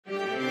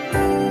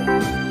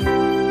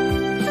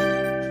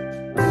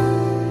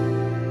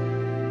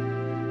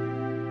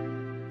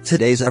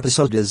Today's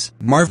episode is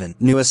Marvin,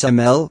 new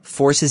SML,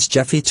 forces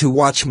Jeffy to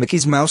watch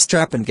Mickey's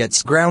Mousetrap and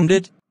gets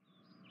grounded.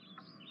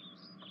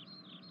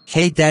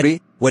 Hey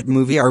Daddy, what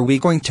movie are we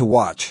going to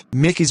watch?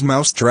 Mickey's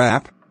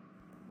Mousetrap?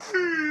 What's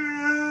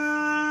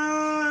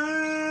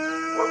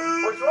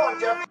wrong,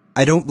 Jeffy?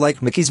 I don't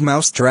like Mickey's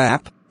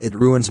Mousetrap. It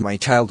ruins my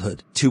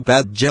childhood. Too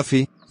bad,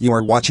 Jeffy. You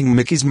are watching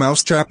Mickey's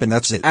Mousetrap and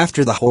that's it.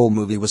 After the whole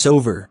movie was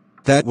over.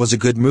 That was a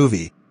good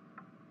movie.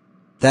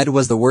 That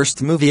was the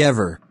worst movie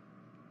ever.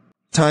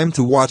 Time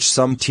to watch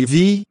some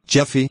TV.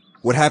 Jeffy,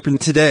 what happened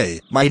today?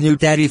 My new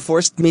daddy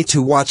forced me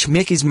to watch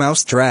Mickey's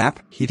Mousetrap.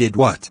 He did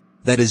what?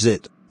 That is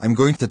it. I'm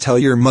going to tell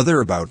your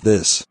mother about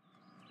this.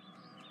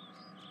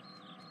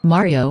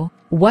 Mario,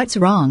 what's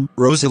wrong?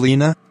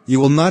 Rosalina, you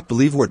will not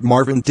believe what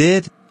Marvin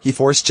did. He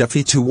forced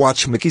Jeffy to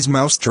watch Mickey's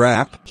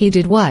Mousetrap. He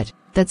did what?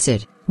 That's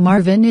it.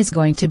 Marvin is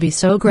going to be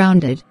so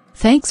grounded.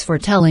 Thanks for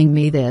telling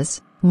me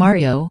this,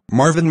 Mario.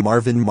 Marvin,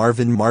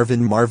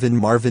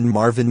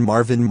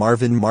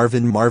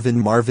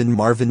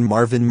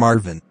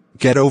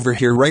 get over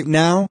here right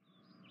now.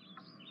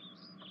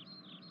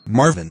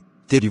 Marvin,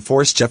 did you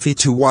force Jeffy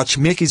to watch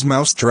Mickey's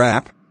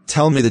Mousetrap?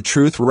 Tell me the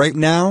truth right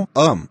now.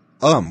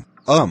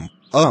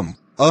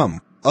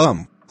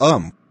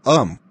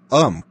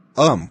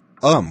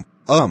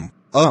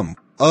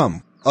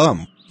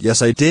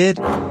 Yes, I did.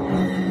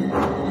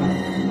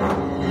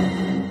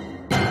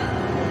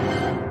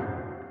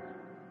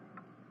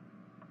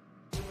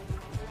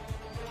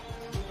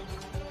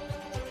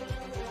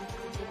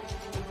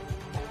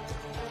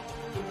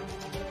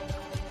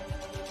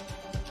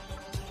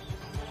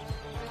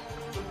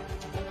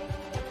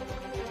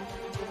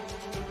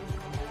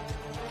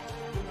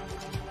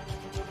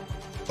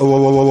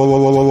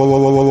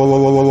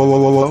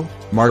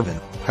 Marvin,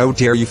 how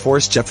dare you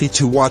force Jeffy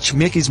to watch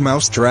Mickey's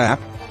Mousetrap?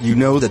 You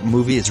know that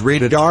movie is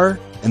rated R,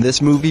 and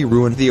this movie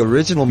ruined the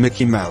original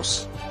Mickey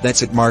Mouse.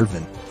 That's it,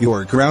 Marvin. You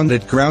are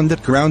grounded for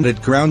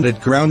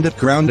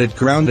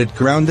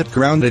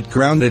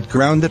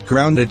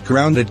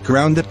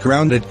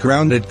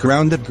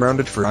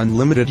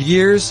unlimited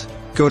years.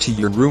 Go to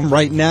your room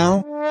right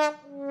now.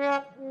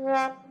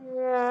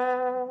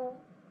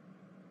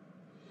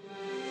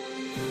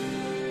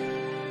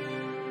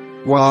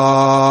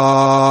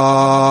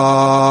 Wow.